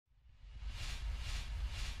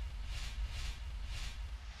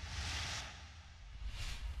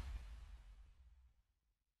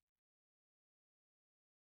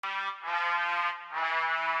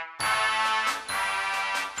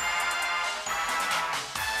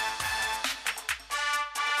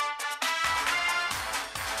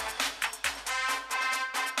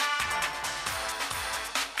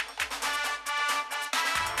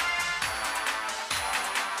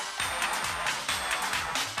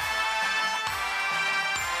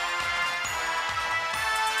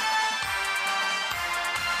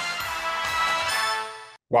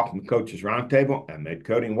Welcome to Coaches Roundtable. I'm Ed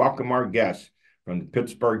Codi, and welcome our guests from the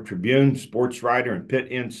Pittsburgh Tribune, sports writer and Pitt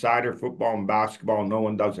insider, football and basketball. No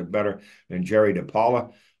one does it better than Jerry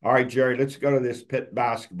DiPaola. All right, Jerry, let's go to this Pitt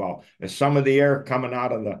basketball. As some of the air coming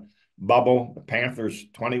out of the bubble, the Panthers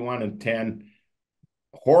 21-10,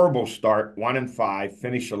 horrible start, 1-5,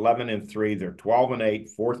 finish 11-3. They're 12-8,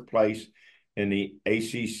 fourth place in the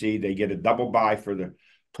ACC. They get a double bye for the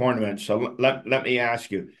tournament. So let me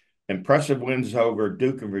ask you. Impressive wins over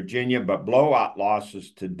Duke and Virginia, but blowout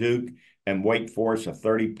losses to Duke and Wake Forest of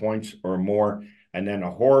 30 points or more, and then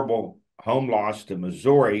a horrible home loss to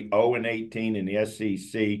Missouri, 0-18 in the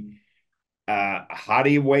SEC. How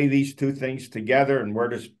do you weigh these two things together, and where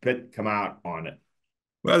does Pitt come out on it?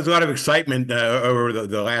 Well, there's a lot of excitement over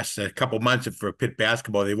the last couple of months for Pitt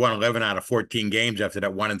basketball. They won 11 out of 14 games after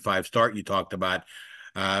that 1-5 start you talked about.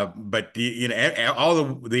 But all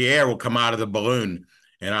the air will come out of the balloon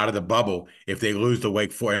and out of the bubble if they lose to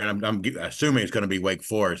Wake Forest. And I'm assuming it's going to be Wake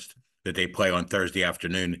Forest that they play on Thursday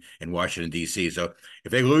afternoon in Washington, D.C. So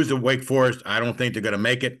if they lose to Wake Forest, I don't think they're going to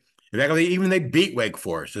make it. In fact, even they beat Wake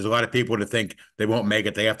Forest. There's a lot of people that think they won't make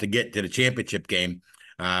it. They have to get to the championship game,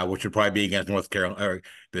 which would probably be against North Carolina. Or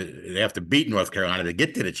they have to beat North Carolina to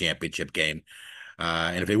get to the championship game.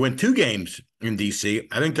 And if they win two games in D.C.,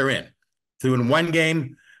 I think they're in. If they win one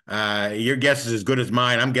game, your guess is as good as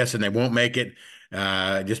mine. I'm guessing they won't make it.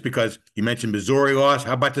 Just because you mentioned Missouri loss.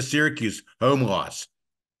 How about the Syracuse home loss?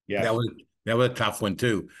 That Yes. was that was a tough one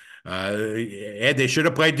too. Ed, they should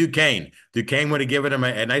have played Duquesne. Duquesne would have given them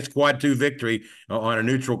a nice quad two victory on a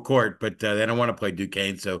neutral court, but they don't want to play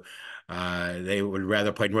Duquesne, so they would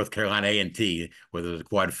rather play North Carolina A&T, where there's a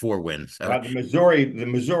quad four win. So, The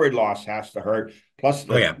Missouri loss has to hurt. Plus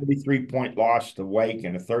oh the yeah, 33-point loss to Wake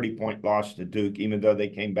and a 30-point loss to Duke, even though they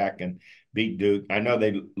came back and beat Duke. I know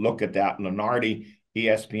they look at that. Lenardi,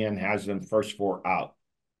 ESPN has them first four out.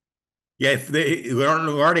 yeah. If they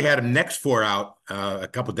already had them next four out a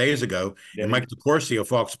couple days ago, and Did he? Mike DeCourcy of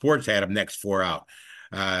Fox Sports had them next four out.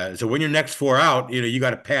 So when you're next four out, you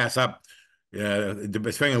got to pass up.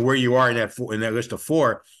 Depending on where you are in that list of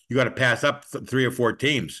four, you got to pass up three or four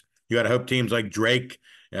teams. You got to hope teams like Drake,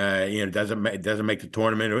 doesn't make the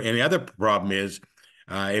tournament. And the other problem is,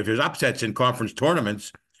 if there's upsets in conference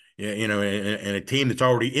tournaments, and a team that's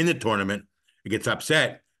already in the tournament gets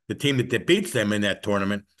upset, the team that beats them in that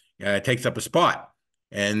tournament takes up a spot.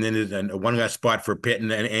 And then there's one less spot for Pitt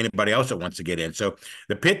and anybody else that wants to get in. So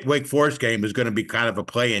the Pitt Wake Forest game is going to be kind of a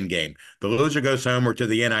play-in game. The loser goes home or to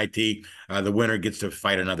the NIT. The winner gets to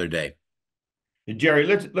fight another day. Jerry,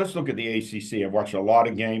 let's look at the ACC. I've watched a lot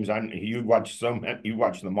of games. You watch you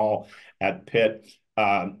watch them all at Pitt.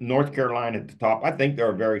 North Carolina at the top. I think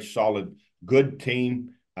they're a very solid, good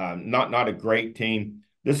team. Not a great team.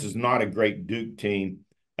 This is not a great Duke team.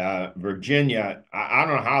 Virginia, I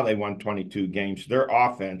don't know how they won 22 games. Their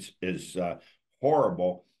offense is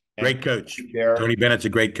horrible. And Great coach. there, Tony Bennett's a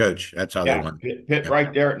great coach. That's how they yeah, won. Pitt Yeah.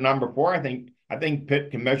 right there at number four. I think Pitt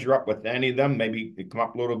can measure up with any of them. Maybe they come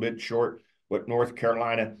up a little bit short with North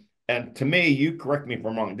Carolina. And to me, you correct me if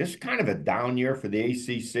I'm wrong. This is kind of a down year for the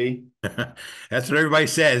ACC. That's what everybody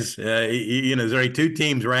says. There's only two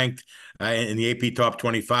teams ranked in the AP Top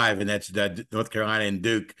 25, and that's North Carolina and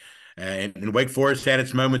Duke. And Wake Forest had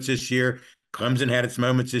its moments this year. Clemson had its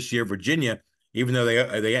moments this year. Virginia, even though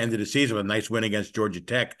they ended the season with a nice win against Georgia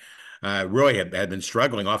Tech, really had been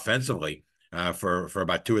struggling offensively for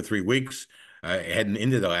about 2 or 3 weeks heading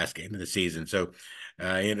into the last game of the season. So,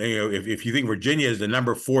 if you think Virginia is the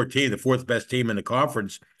number four team, the fourth best team in the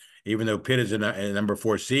conference, even though Pitt is a number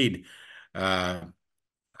four seed, uh,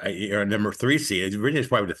 or number three seed, Virginia is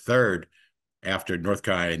probably the third after North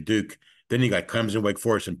Carolina and Duke. Then you got Clemson, Wake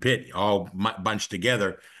Forest, and Pitt all bunched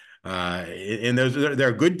together. And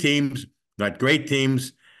they're good teams, not great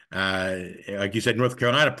teams. Like you said, North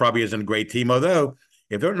Carolina probably isn't a great team. Although,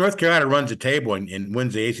 if North Carolina runs the table and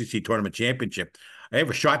wins the ACC tournament championship, they have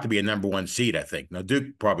a shot to be a number one seed, I think. Now,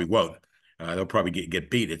 Duke probably won't. They'll probably get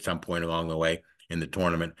beat at some point along the way in the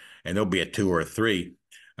tournament, and they'll be a two or a three.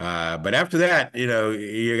 But after that,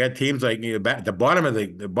 you got teams like the bottom of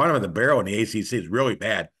the barrel in the ACC is really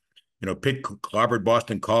bad. Pitt clobbered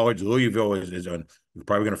Boston College. Louisville is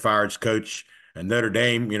probably going to fire its coach. And Notre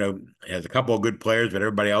Dame, has a couple of good players, but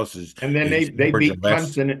everybody else And then is they average beat and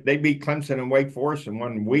less. Clemson. They beat Clemson and Wake Forest in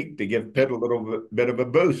 1 week to give Pitt a little bit of a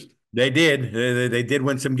boost. They did. They did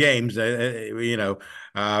win some games, but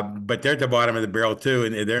they're at the bottom of the barrel too,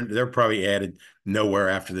 and they're probably added nowhere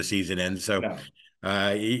after the season ends. So,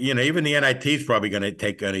 No. even the NIT is probably going to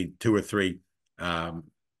take only two or three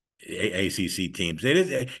ACC teams. It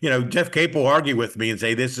is, Jeff Cape will argue with me and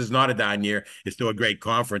say this is not a down year. It's still a great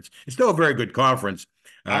conference. It's still a very good conference,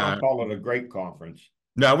 I don't call it a great conference.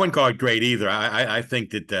 No, I wouldn't call it great either. I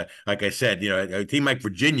think that, like I said, a team like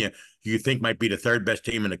Virginia, you think might be the third best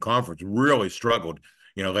team in the conference, really struggled,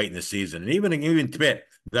 late in the season, and even Pitt,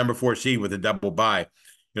 number 4 seed with a double bye,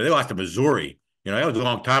 they lost to Missouri. That was a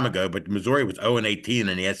long time ago, but Missouri was 0-18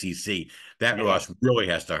 in the SEC. That Yeah. loss really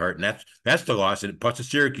has to hurt, and that's the loss. And plus the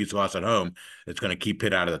Syracuse loss at home, that's going to keep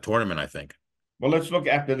Pitt out of the tournament, I think. Well, let's look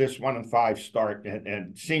after this 1-5 start. And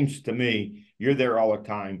it seems to me you're there all the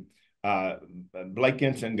time. Uh, Blake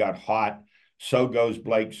Hinson got hot. So goes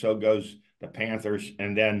Blake. So goes the Panthers.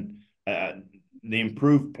 And then the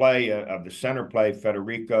improved play of the center play,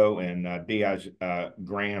 Federico and Diaz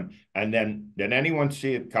Graham. And then did anyone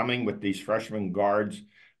see it coming with these freshman guards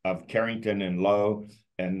of Carrington and Lowe,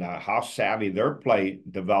 and how savvy their play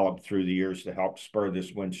developed through the years to help spur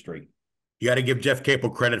this win streak? You got to give Jeff Capel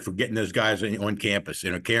credit for getting those guys on campus.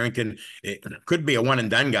 Carrington, it could be a one and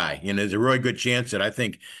done guy. There's a really good chance that I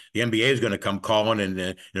think the NBA is going to come calling,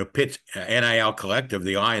 and Pitt's NIL collective,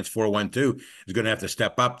 the Alliance 412, is going to have to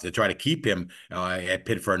step up to try to keep him at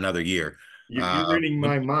Pitt for another year. You're reading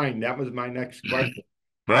my mind. That was my next question.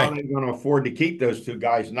 How are Right. they going to afford to keep those two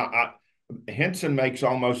guys? Not Henson makes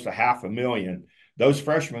almost $500,000. Those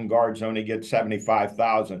freshman guards only get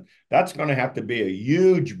 75,000. That's going to have to be a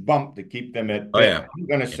huge bump to keep them at Oh Pitt. yeah. I'm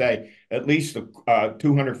going to say at least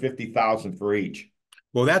 250,000 for each.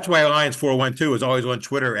 Well, that's why Alliance 412 is always on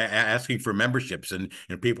Twitter asking for memberships and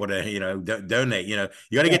people to donate. You got to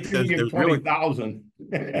Yeah, get give me those really 20,000.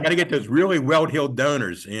 you got to get those really well-heeled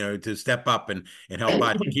donors, to step up and help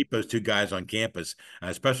out to keep those two guys on campus,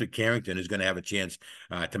 especially Carrington, who's going to have a chance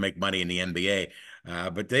to make money in the NBA.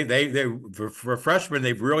 But they for freshmen,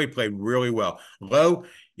 they've really played really well. Lowe,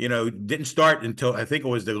 didn't start until I think it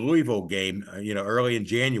was the Louisville game, early in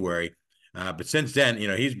January. But since then,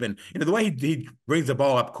 he's been, the way he brings the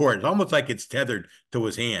ball up court, it's almost like it's tethered to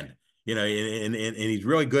his hand. And he's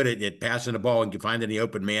really good at passing the ball and finding the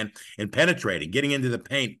open man and penetrating, getting into the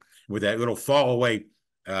paint with that little fall away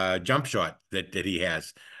jump shot that he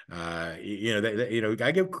has.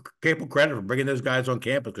 I give Capel credit for bringing those guys on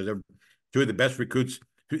campus because they're two of the best recruits,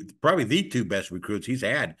 probably the two best recruits he's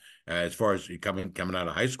had as far as coming out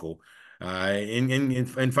of high school.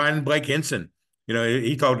 And finding Blake Hinson,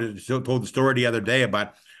 he told the story the other day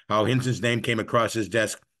about how Hinson's name came across his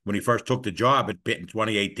desk when he first took the job at Pitt in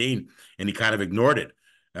 2018, and he kind of ignored it.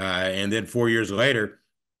 And then 4 years later,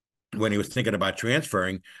 when he was thinking about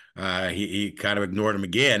transferring, he kind of ignored him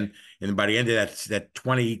again. And by the end of that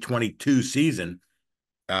 2022 season,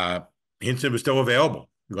 Hinson was still available,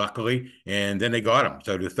 luckily, and then they got him.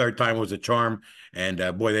 So the third time was a charm,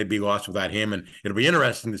 and boy, they'd be lost without him. And it'll be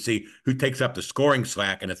interesting to see who takes up the scoring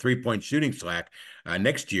slack and the three-point shooting slack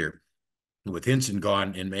next year with Hinson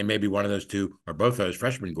gone, and maybe one of those two or both of those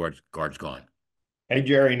freshman guards gone. Hey,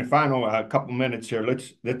 Jerry, in the final couple minutes here,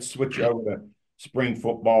 let's switch over to spring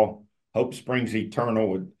football. Hope spring's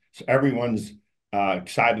eternal. Everyone's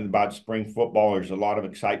excited about spring football. There's a lot of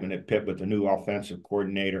excitement at Pitt with the new offensive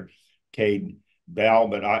coordinator, Cade Bell.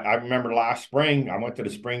 But I remember last spring, I went to the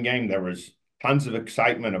spring game. There was tons of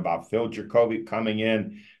excitement about Phil Jacoby coming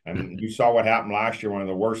in. And you saw what happened last year, one of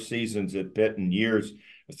the worst seasons at Pitt in years,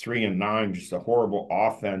 3-9, just a horrible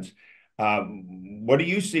offense. What do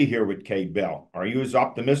you see here with Cade Bell? Are you as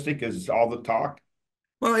optimistic as all the talk?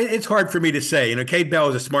 Well, it's hard for me to say. Cade Bell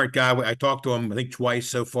is a smart guy. I talked to him, I think, twice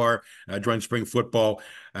so far during spring football.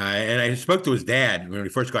 And I spoke to his dad when he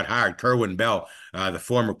first got hired, Kerwin Bell, the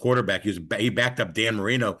former quarterback. He backed up Dan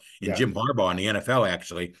Marino and Yeah. Jim Harbaugh in the NFL,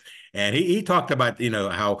 actually. And he talked about,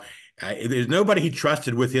 how there's nobody he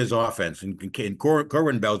trusted with his offense. And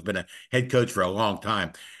Kerwin Bell's been a head coach for a long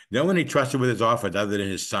time. No one he trusted with his offense other than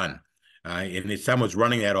his son. And his son was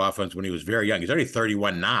running that offense when he was very young. He's already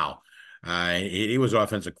 31 now. He was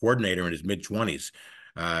offensive coordinator in his mid-20s.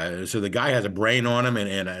 So the guy has a brain on him,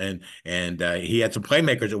 and he had some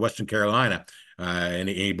playmakers at Western Carolina, and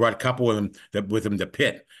he brought a couple of them with him to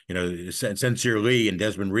Pitt. Sincere Lee and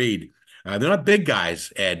Desmond Reed. They're not big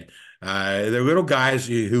guys, Ed. They're little guys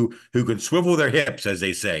who can swivel their hips, as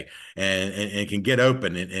they say, and can get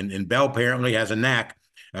open. And Bell apparently has a knack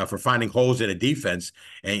for finding holes in a defense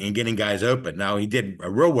and getting guys open. Now he did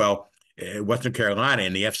real well Western Carolina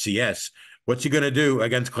in the FCS. What's he going to do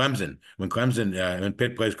against Clemson when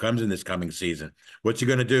Pitt plays Clemson this coming season? What's he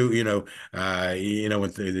going to do? When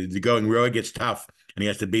the going really gets tough and he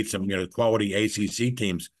has to beat some quality ACC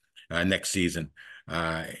teams next season.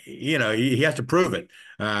 He has to prove it.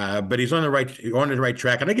 But he's on the right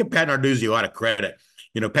track. And I give Pat Narduzzi a lot of credit.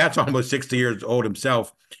 Pat's almost 60 years old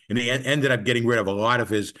himself, and he ended up getting rid of a lot of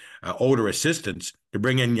his older assistants to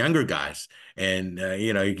bring in younger guys. And,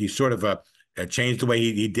 he sort of changed the way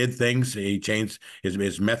he did things. He changed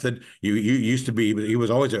his method. You used to be, he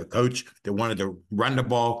was always a coach that wanted to run the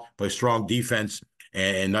ball, play strong defense,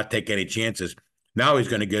 and not take any chances. Now he's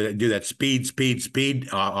going to do that speed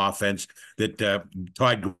offense that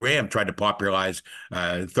Todd Graham tried to popularize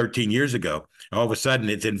 13 years ago. All of a sudden,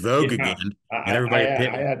 it's in vogue Yeah, again, and everybody.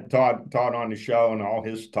 I had Todd on the show and all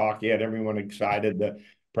his talk. He had everyone excited to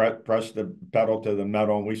press the pedal to the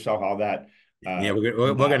metal, and we saw how that. Yeah,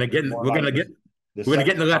 we're going to get more like we're going to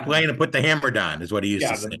get in the left lane and put the hammer down, is what he used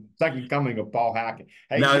to say. the second coming of Paul Hackett.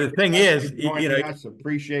 Hey, now the thing is, joining us,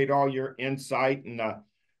 appreciate all your insight, and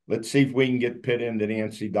let's see if we can get Pitt into the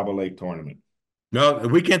NCAA tournament. No,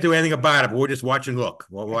 we can't do anything about it, but we're just watching. Look,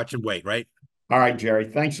 we're watching. Wait, right? All right, Jerry.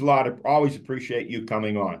 Thanks a lot. I always appreciate you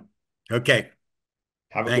coming on. Okay.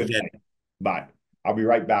 Have a good day. Bye. I'll be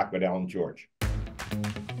right back with Alan George.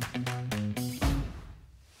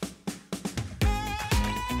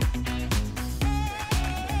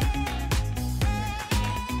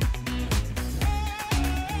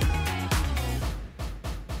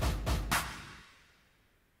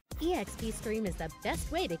 EXP Stream is the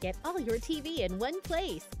best way to get all your TV in one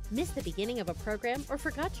place. Missed the beginning of a program or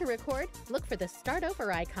forgot to record? Look for the Start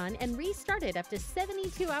Over icon and restart it up to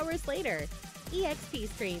 72 hours later. EXP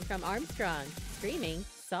Stream from Armstrong. Streaming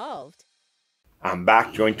solved. I'm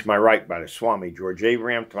back, joined to my right by the Swami, George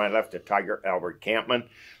Abraham, to my left, the Tiger, Albert Campman.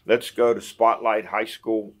 Let's go to Spotlight High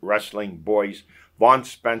School Wrestling Boys. Vaughn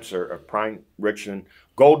Spencer of Prime Richmond,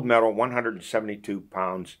 gold medal, 172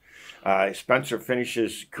 pounds. Spencer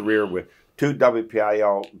finishes career with 2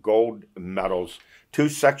 WPIL gold medals, 2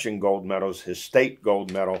 section gold medals, his state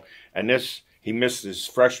gold medal, and he missed his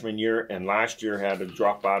freshman year and last year had to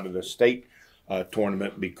drop out of the state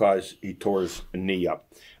tournament because he tore his knee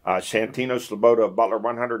up. Santino Sloboda of Butler,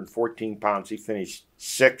 114 pounds. He finished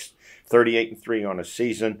 6th, 38-3 on a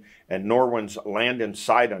season. And Norwin's Landon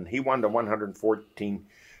Sidon, he won the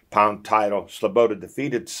 114-pound title. Sloboda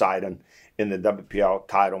defeated Sidon in the WPL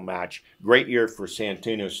title match. Great year for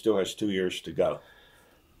Santino. Still has 2 years to go.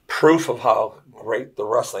 Proof of how great the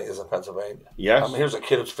wrestling is in Pennsylvania. Yes. I mean, here's a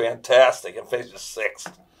kid who's fantastic and finishes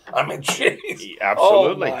 6th. I mean, jeez.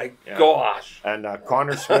 Absolutely. Oh, my gosh. And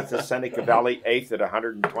Connor Smith of Seneca Valley, 8th at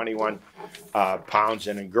 121 pounds.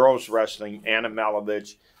 And in girls wrestling, Anna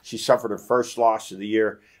Malovich, she suffered her first loss of the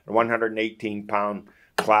year, a 118-pound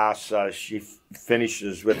class. She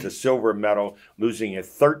finishes with the silver medal, losing a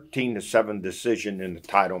 13-7 decision in the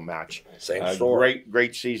title match. Same story.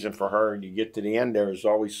 Great season for her. And you get to the end, there is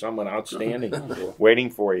always someone outstanding waiting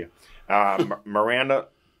for you. Miranda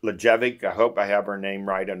Lajevic, I hope I have her name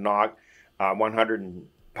right, a Nog,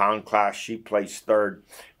 100-pound class, she placed 3rd.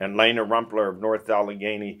 And Lena Rumpler of North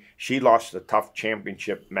Allegheny, she lost the tough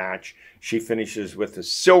championship match. She finishes with a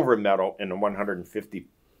silver medal in the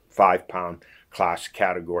 155-pound class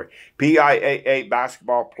category. PIAA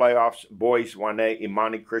basketball playoffs, boys 1A,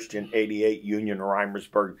 Imani Christian 88, Union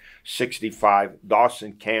Reimersburg 65,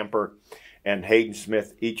 Dawson Camper and Hayden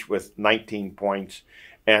Smith each with 19 points.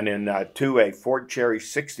 And in 2A, Fort Cherry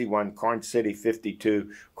 61, Corn City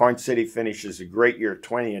 52. Corn City finishes a great year,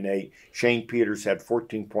 20-8. Shane Peters had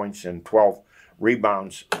 14 points and 12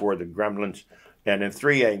 rebounds for the Gremlins. And in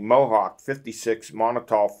 3A, Mohawk 56,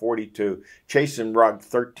 Monotol 42, Chasen Rugg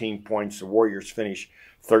 13 points. The Warriors finish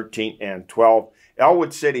 13-12.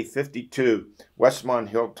 Elwood City 52, Westmont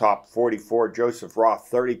Hilltop 44, Joseph Roth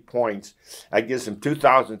 30 points. That gives him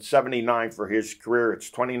 2,079 for his career.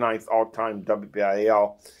 It's 29th all-time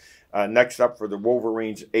WPIL. Next up for the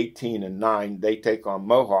Wolverines, 18-9. They take on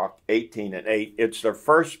Mohawk 18-8. It's their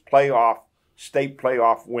first state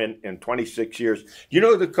playoff win in 26 years. You know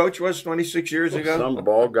who the coach was 26 years ago? Some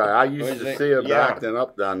bald guy. I used to see him acting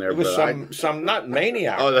up down there. It was some nut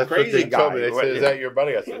maniac. Oh, that's crazy what they guy. told me. They said, "Is that your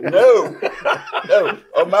buddy?" I said, "No, no."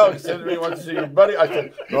 Oh, Mel said to me, "Want to see your buddy?" I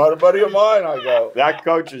said, "Not a buddy of mine." I go, "That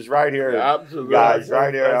coach is right here." Yeah, absolutely, guys,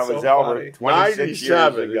 right here. That was Albert. 26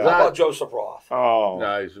 years ago. How about Joseph Roth? Oh,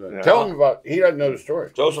 nice. Yeah. Tell him about. He doesn't know the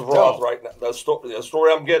story. Joseph Roth, right now. The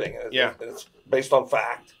story I'm getting. It's based on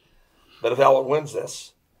fact. But if Elwood wins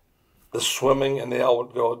this, the swimming and the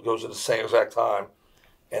Elwood goes at the same exact time,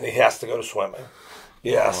 and he has to go to swimming.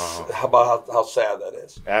 Yes. Wow. How about how sad that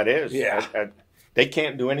is? That is. Yeah. They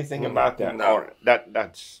can't do anything about that. No.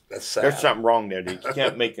 That's sad. There's something wrong there. You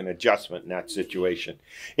can't make an adjustment in that situation.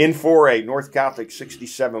 In 4A, North Catholic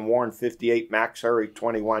 67, Warren 58, Max Hurry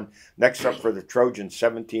 21. Next up for the Trojans,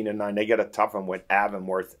 17-9. They get a tough one with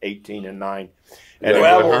Avonworth, 18-9. And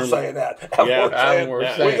Avonworth saying that. Avonworth saying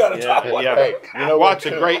we got a tough one. Yeah. Hey, you know what?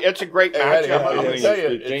 It's a great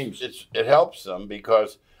matchup. It helps them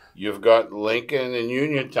because you've got Lincoln and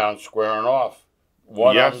Uniontown squaring off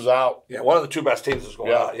One of them's out. Yeah, one of the two best teams is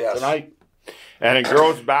going out, yes. Tonight. And in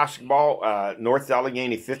girls basketball, North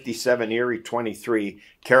Allegheny 57, Erie 23,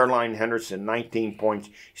 Caroline Henderson 19 points.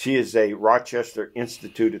 She is a Rochester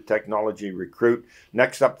Institute of Technology recruit.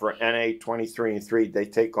 Next up for NA 23-3, they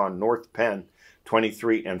take on North Penn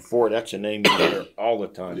 23-4. That's a name you hear all the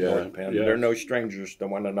time, North Penn. They're no strangers to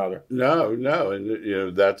one another. No,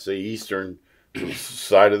 and that's the eastern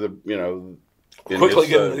side of the Quickly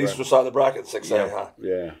get to the eastern side of the bracket, 6A, huh?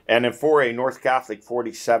 Yeah. And in 4A, North Catholic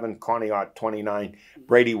 47, Conneaut 29,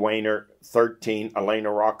 Brady Wayner 13,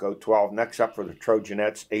 Elena Rocco 12. Next up for the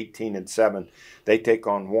Trojanettes 18-7. They take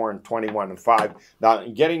on Warren 21-5. Now,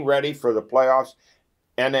 getting ready for the playoffs,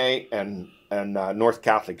 NA and North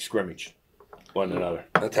Catholic scrimmage one another.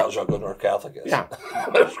 That tells you how good North Catholic is. Yeah.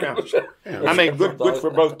 I mean, good for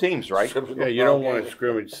both teams, right? Yeah, you don't want to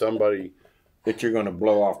scrimmage somebody that you're going to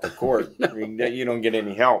blow off the court. You don't get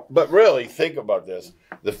any help. But really, think about this.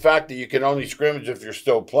 The fact that you can only scrimmage if you're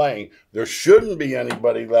still playing, there shouldn't be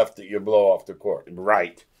anybody left that you blow off the court.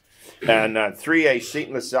 Right. And 3A,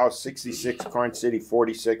 Seton LaSalle 66, Carn City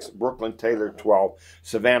 46, Brooklyn Taylor 12,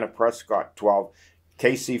 Savannah Prescott 12.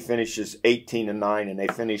 KC finishes 18-9, and they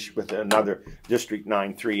finish with another District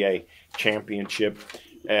 9 3A championship.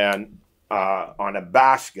 And on a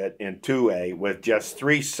basket in 2A with just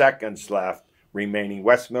 3 seconds left remaining,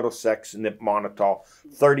 West Middlesex nipped Montauk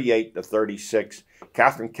 38-36.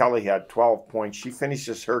 Catherine Kelly had 12 points. She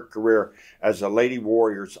finishes her career as a Lady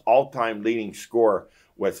Warriors all-time leading scorer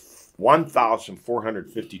with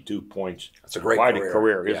 1,452 points. That's a great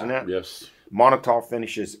career, isn't it? Yes. Montauk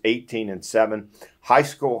finishes 18-7. High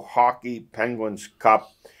school hockey, Penguins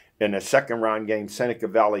Cup. In a second-round game, Seneca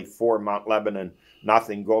Valley 4, Mount Lebanon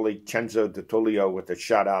nothing. Goalie Cenzo DiTullio with a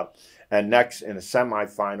shutout. And next, in the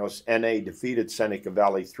semifinals, NA defeated Seneca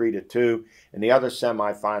Valley 3-2. In the other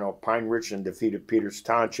semifinal, Pine Richland defeated Peters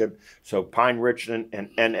Township. So Pine Richland and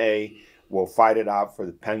NA will fight it out for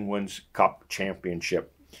the Penguins Cup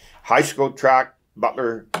Championship. High school track,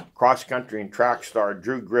 Butler cross-country and track star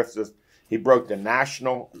Drew Griffith. He broke the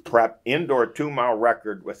national prep indoor 2-mile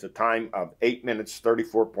record with a time of 8 minutes,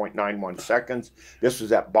 34.91 seconds. This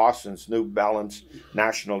was at Boston's New Balance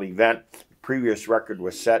national event. The previous record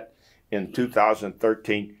was set in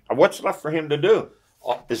 2013. What's left for him to do?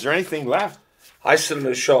 Is there anything left? I sit in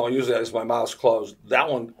the show, usually as my mouth's closed. That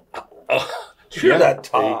one, hear that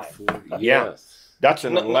time. Yes. That's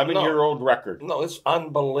an 11-year-old record. No, it's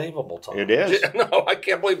unbelievable, Tom. It is. No, I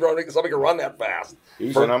can't believe somebody can run that fast.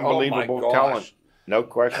 He's an unbelievable talent. No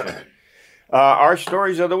question. Our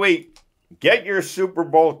stories of the week. Get your Super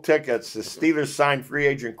Bowl tickets. The Steelers signed free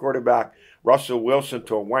agent quarterback Russell Wilson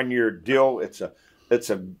to a 1-year deal. It's a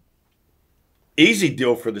easy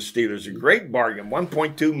deal for the Steelers. A great bargain.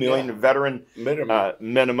 $1.2 million veteran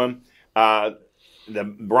minimum. The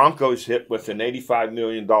Broncos hit with an $85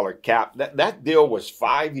 million cap. That deal was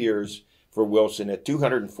 5 years for Wilson at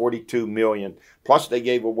 $242 million. Plus, they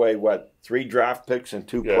gave away, 3 draft picks and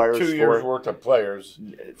 2 players? 2 years worth of players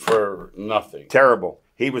for nothing. Terrible.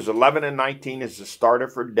 He was 11-19 as a starter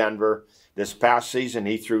for Denver. This past season,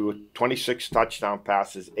 he threw 26 touchdown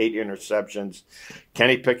passes, 8 interceptions.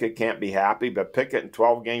 Kenny Pickett can't be happy, but Pickett in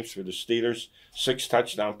 12 games for the Steelers, 6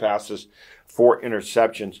 touchdown passes, 4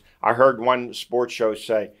 interceptions. I heard one sports show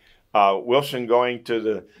say, Wilson going to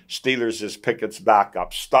the Steelers is Pickett's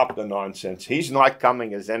backup. Stop the nonsense. He's not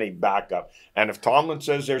coming as any backup. And if Tomlin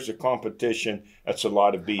says there's a competition, that's a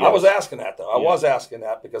lot of BS. I was asking that, though. I was asking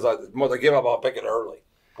that because they give up on Pickett early.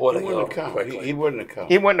 Boy, he wouldn't have come. He wouldn't have come.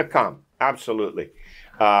 He wouldn't have come. Absolutely.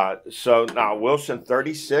 So now Wilson,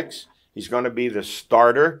 36. He's going to be the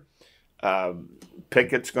starter.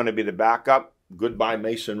 Pickett's going to be the backup. Goodbye,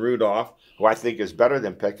 Mason Rudolph, who I think is better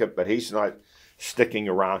than Pickett, but he's not sticking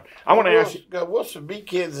around. I want to ask you. Wilson beat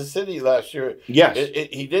Kansas City last year. Yes.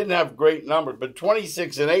 He didn't have great numbers, but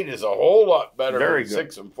 26-8 is a whole lot better than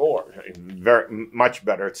 6-4. Very much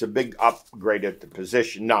better. It's a big upgrade at the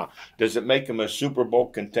position. Now, does it make him a Super Bowl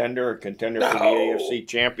contender or contender for the AFC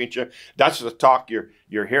Championship? That's the talk you're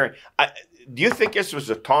hearing. Do you think this was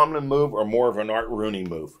a Tomlin move or more of an Art Rooney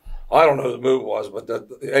move? I don't know who the move was, but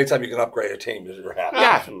anytime you can upgrade a team, you're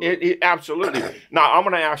happy. Yeah, absolutely. Now, I'm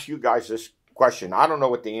going to ask you guys this question. I don't know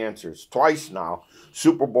what the answer is. Twice now,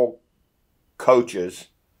 Super Bowl coaches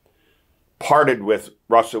parted with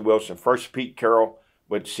Russell Wilson. First Pete Carroll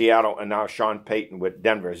with Seattle, and now Sean Payton with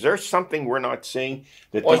Denver. Is there something we're not seeing?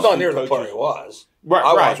 That he's not near the player he was. Right,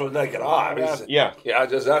 I watched with naked eye.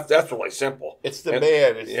 That's really simple. It's the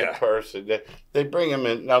man. It's the person. They bring him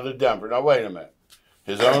in. Now, the Denver. Now, wait a minute.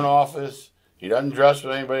 His own office. He doesn't dress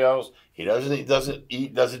with anybody else. He doesn't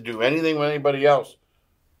eat, doesn't do anything with anybody else.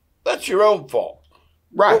 That's your own fault.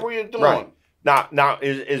 Right. What were you doing? Right. Now,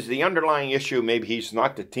 is the underlying issue maybe he's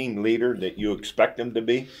not the team leader that you expect him to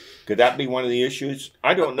be? Could that be one of the issues?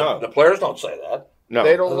 I don't know. The players don't say that. No,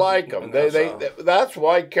 They don't like him. That's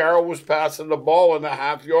why Carroll was passing the ball on the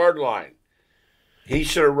half-yard line. He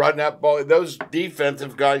should have run that ball. Those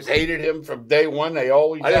defensive guys hated him from day one. They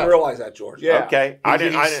always I didn't realize that, George. Yeah. Okay.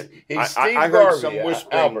 He's Steve I heard Garvey, some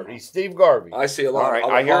whispering. Albert. He's Steve Garvey. I see a lot. All right, of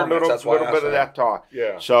I hear a comments. little bit of that talk.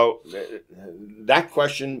 Yeah. So that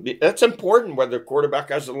question, that's important whether the quarterback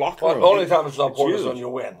has a locker room. The only time it's not important is huge. when you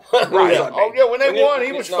win. Right. Yeah. Oh, yeah, when they won,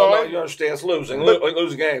 he was fine. No, you understand, it's losing.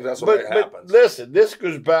 Losing games, that's what happens. But listen, this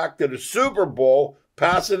goes back to the Super Bowl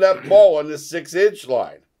passing that ball on the 6-inch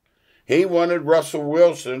line. He wanted Russell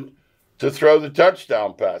Wilson to throw the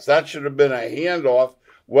touchdown pass. That should have been a handoff,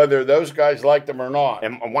 whether those guys liked him or not.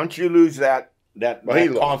 And once you lose that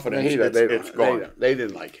confidence, it's gone. They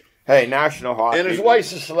didn't like him. Hey, National Hockey. And his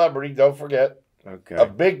wife's a celebrity, don't forget. Okay. A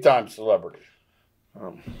big-time celebrity.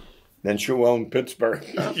 Then she'll own Pittsburgh.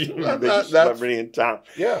 Biggest That's celebrity in town.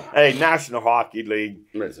 Yeah. Hey, National Hockey League.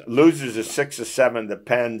 Losers is 6 of 7. The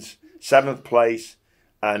Pens, 7th place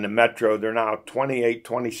in the Metro. They're now 28,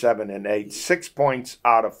 27, and 8. 6 points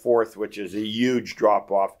out of 4th, which is a huge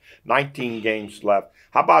drop-off. 19 games left.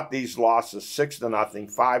 How about these losses?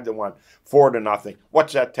 6-0, 5-1, 4-0.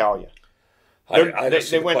 What's that tell you? They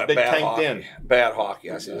tanked in. Bad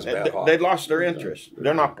hockey. I see this bad hockey. They lost their interest.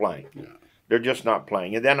 They're not playing. Yeah. They're just not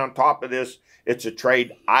playing. And then on top of this, it's a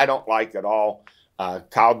trade I don't like at all.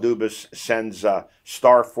 Kyle Dubas sends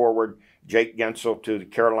star forward Jake Gensel to the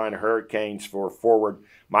Carolina Hurricanes for forward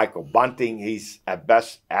Michael Bunting. He's at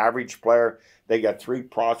best average player. They got 3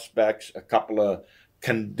 prospects, a couple of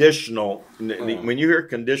conditional. When you hear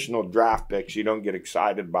conditional draft picks, you don't get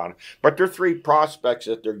excited about it. But their 3 prospects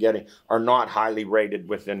that they're getting are not highly rated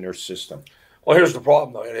within their system. Well, here's the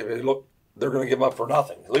problem, though. Look, they're going to give him up for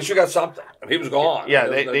nothing. At least you got something. I mean, he was gone. Yeah,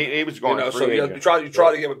 he was gone. So you try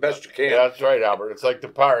to give it best you can. Yeah, that's right, Albert. It's like the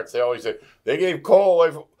Pirates. They always say, they gave Cole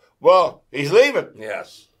away. Well, he's leaving.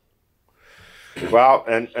 Yes. Well,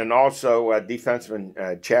 and also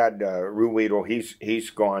defenseman Chad Ruhwedel, he's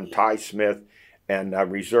gone. Ty Smith and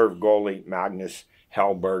reserve goalie Magnus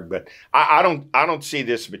Hellberg. But I don't see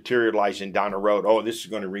this materializing down the road. Oh, this is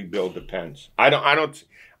going to rebuild the Pens. I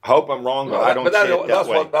hope I'm wrong, but I don't see it that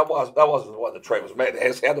way. That wasn't what the trade was made.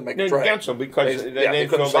 They had to make a trade. Cancel because they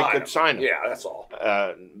could sign him. Yeah, that's all.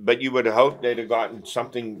 But you would hope they'd have gotten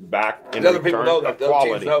something back in other return people know that.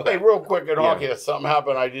 quality. Hey, real quick in hockey, if something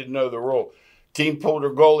happened, I didn't know the rule. Team pulled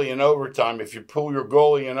their goalie in overtime. If you pull your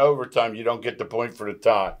goalie in overtime, you don't get the point for the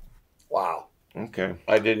tie. Wow. Okay.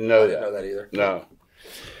 I didn't know that. I didn't know that either. No.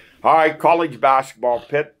 All right, college basketball.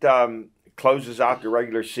 Pitt closes out the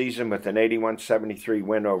regular season with an 81-73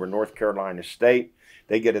 win over North Carolina State.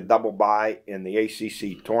 They get a double bye in the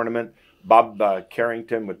ACC tournament. Bob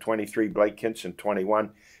Carrington with 23, Blake Hinson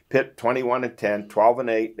 21. Pitt 21-10,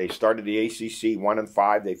 12-8. They started the ACC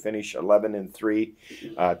 1-5. They finished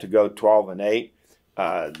 11-3 to go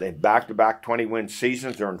 12-8. They back-to-back 20-win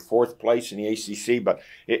seasons. They're in 4th place in the ACC. But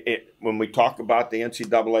when we talk about the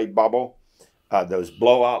NCAA bubble, those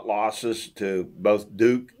blowout losses to both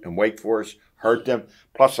Duke and Wake Forest hurt them,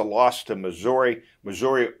 plus a loss to Missouri.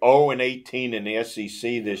 Missouri 0-18 in the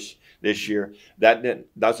SEC this year.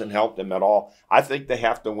 That doesn't help them at all. I think they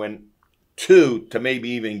have to win 2 to maybe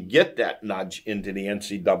even get that nudge into the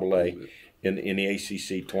NCAA in the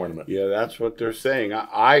ACC tournament. Yeah, that's what they're saying.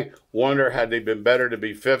 I wonder had they been better to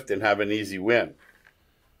be 5th and have an easy win.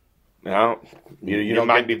 No, you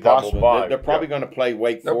might be possible. They're probably going to play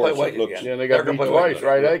Wake Forest. Yeah, they got beat twice,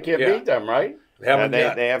 right? They can't beat them, right?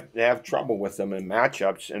 They have trouble with them in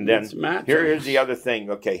matchups. And then here's the other thing.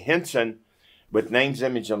 Okay, Hinson, with names,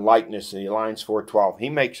 image, and likeness in the Alliance 412, he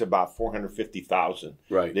makes about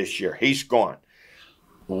 $450,000 this year. He's gone.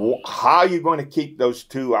 How are you going to keep those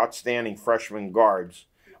 2 outstanding freshman guards,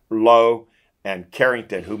 Lowe and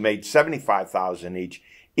Carrington, who made $75,000 each?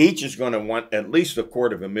 Each is going to want at least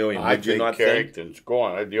 $250,000. I think Carrington's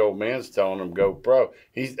gone. The old man's telling him go pro.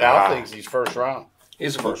 Al thinks he's first round.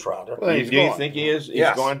 He's a first rounder. Well, do you think he is? He's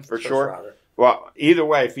gone for sure. Rounder. Well, either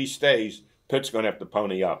way, if he stays, Pitt's going to have to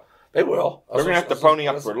pony up. They will. They're going to have to pony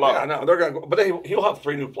up for Lowe. Yeah, no, they're going to. But he'll have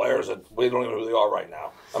 3 new players that we don't even know who they are right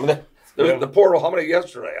now. I mean, the portal. How many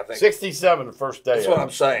yesterday? I think 67 the first day. That's what I'm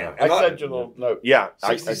saying. I sent you a little note. Yeah,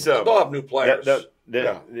 67. They'll have new players.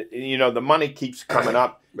 The money keeps coming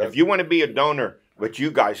up. If you want to be a donor, which you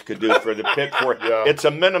guys could do for the Pitt Fort, it's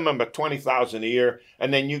a minimum of $20,000 a year,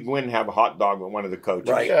 and then you can go in and have a hot dog with one of the coaches.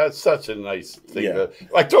 Right. Yeah, it's such a nice thing. Yeah.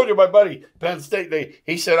 I told you, my buddy, Penn State,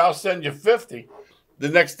 he said, I'll send you $50. The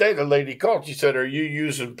next day, the lady called. She said, are you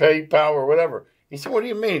using PayPal or whatever? He said, what do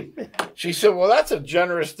you mean? She said, well, that's a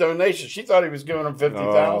generous donation. She thought he was giving him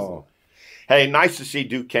 $50,000. Oh. Hey, nice to see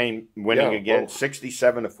Duquesne winning again,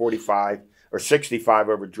 67-45, or 65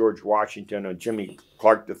 over George Washington on Jimmy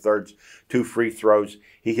Clark III's 2 free throws.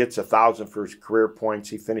 He hits 1,000 for his career points.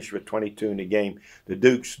 He finished with 22 in the game. The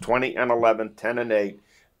Dukes 20-11, 10-8.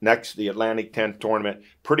 Next, the Atlantic 10 tournament.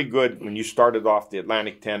 Pretty good when you started off the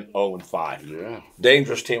Atlantic 10 0-5. Yeah.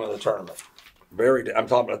 Dangerous team in the tournament. I'm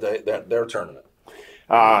talking about their tournament.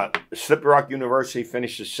 Slippery Rock University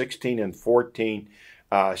finishes 16-14.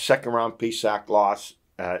 Second round PSAC loss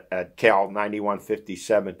at Cal,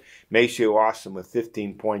 91-57. Maceo Austin with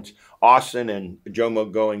 15 points. Austin and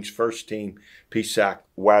Jomo Going's first team, PSAC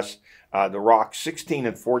West. The Rock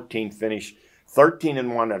 16-14 finish,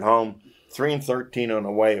 13-1 at home, 3-13 on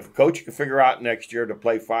the way. If coach can figure out next year to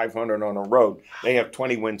play 500 on the road, they have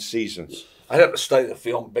 20-win seasons. I'd have to study the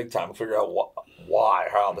film big time and figure out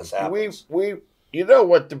how this happens. You know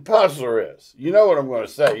what the puzzler is. You know what I'm going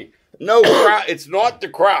to say. No crowd. It's not the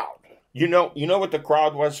crowd. You know what the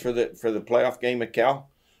crowd was for the playoff game at Cal?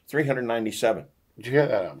 397. Did you hear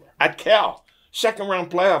that number? At Cal. Second round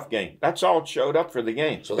playoff game. That's all it showed up for the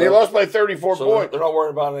game. So they lost by 34 points. They're not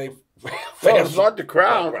worried about any fans. No, it's not the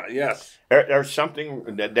crowd. Yes. There's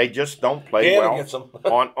something that they just don't play Gannon gets them.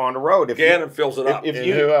 on the road. Gannon fills it up. And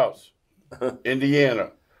who else?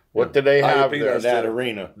 Indiana. What do they have there? That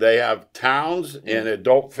arena. They have towns and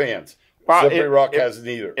adult fans. Well, Slippery Rock has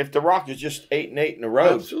neither. If the Rock is just 8-8 in a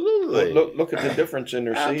row, absolutely. Look at the difference in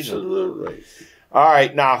their season. Absolutely. All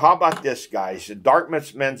right, now how about this, guys? The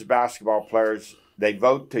Dartmouth's men's basketball players, they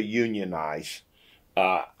vote to unionize.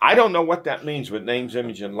 I don't know what that means with names,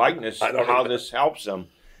 image, and likeness. How this helps them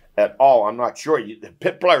at all. I'm not sure. The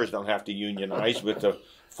Pitt players don't have to unionize with the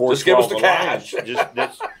 412 Just give us the cash.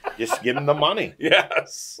 Just give them the money.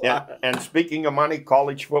 Yes. Yeah. And speaking of money,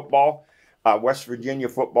 college football, West Virginia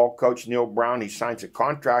football coach Neil Brown, he signs a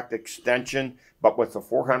contract extension, but with a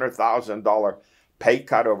 $400,000 pay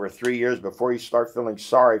cut over 3 years. Before you start feeling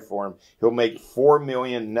sorry for him, he'll make $4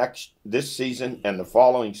 million this season and the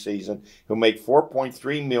following season. He'll make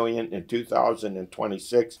 $4.3 million in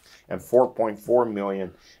 2026 and $4.4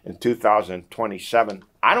 million in 2027.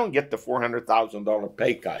 I don't get the $400,000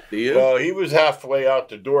 pay cut. Do you? Well, he was halfway out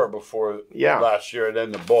the door before last year, and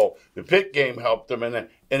then the bowl. The Pitt game helped him, and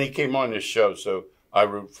he came on this show, so I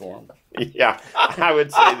root for him. Yeah, I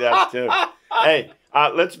would say that too. Hey,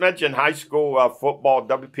 let's mention high school football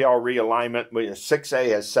WPL realignment. 6A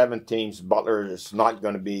has 7 teams. Butler is not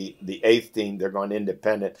going to be the 8th team. They're going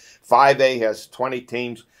independent. 5A has 20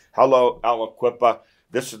 teams. Hello, Aliquippa.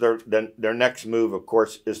 This is their next move, of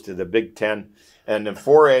course, is to the Big Ten. And in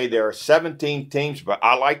 4A, there are 17 teams, but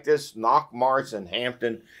I like this. Knock, Mars, and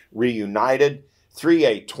Hampton reunited.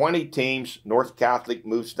 3A, 20 teams. North Catholic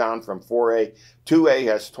moves down from 4A. 2A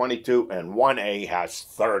has 22, and 1A has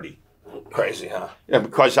 30. Crazy, huh? Yeah,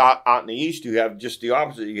 because out in the East, you have just the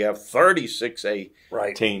opposite. You have 36A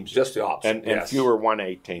teams. Just the opposite. And fewer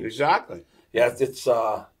 1A teams. Exactly. Yeah, it's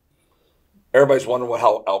everybody's wondering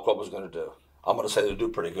how Alcoa was going to do. I'm going to say they'll do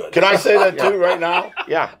pretty good. Can I say that too right now?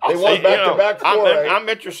 Yeah. They won back-to-back 4A. I'm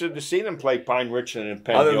interested to see them play Pine Richland and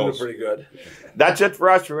Penn I think Hills. they're pretty good. That's it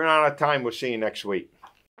for us. We're out of time. We'll see you next week.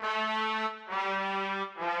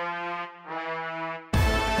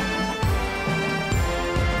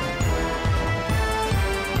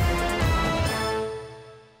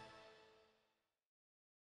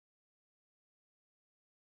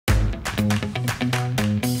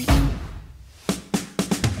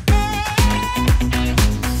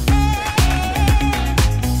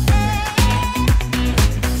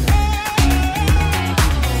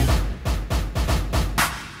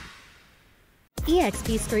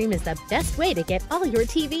 EXP Stream is the best way to get all your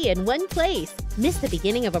TV in one place. Miss the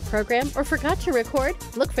beginning of a program or forgot to record?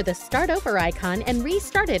 Look for the Start Over icon and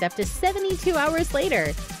restart it up to 72 hours later.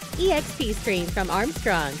 EXP Stream from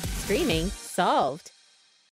Armstrong. Streaming solved.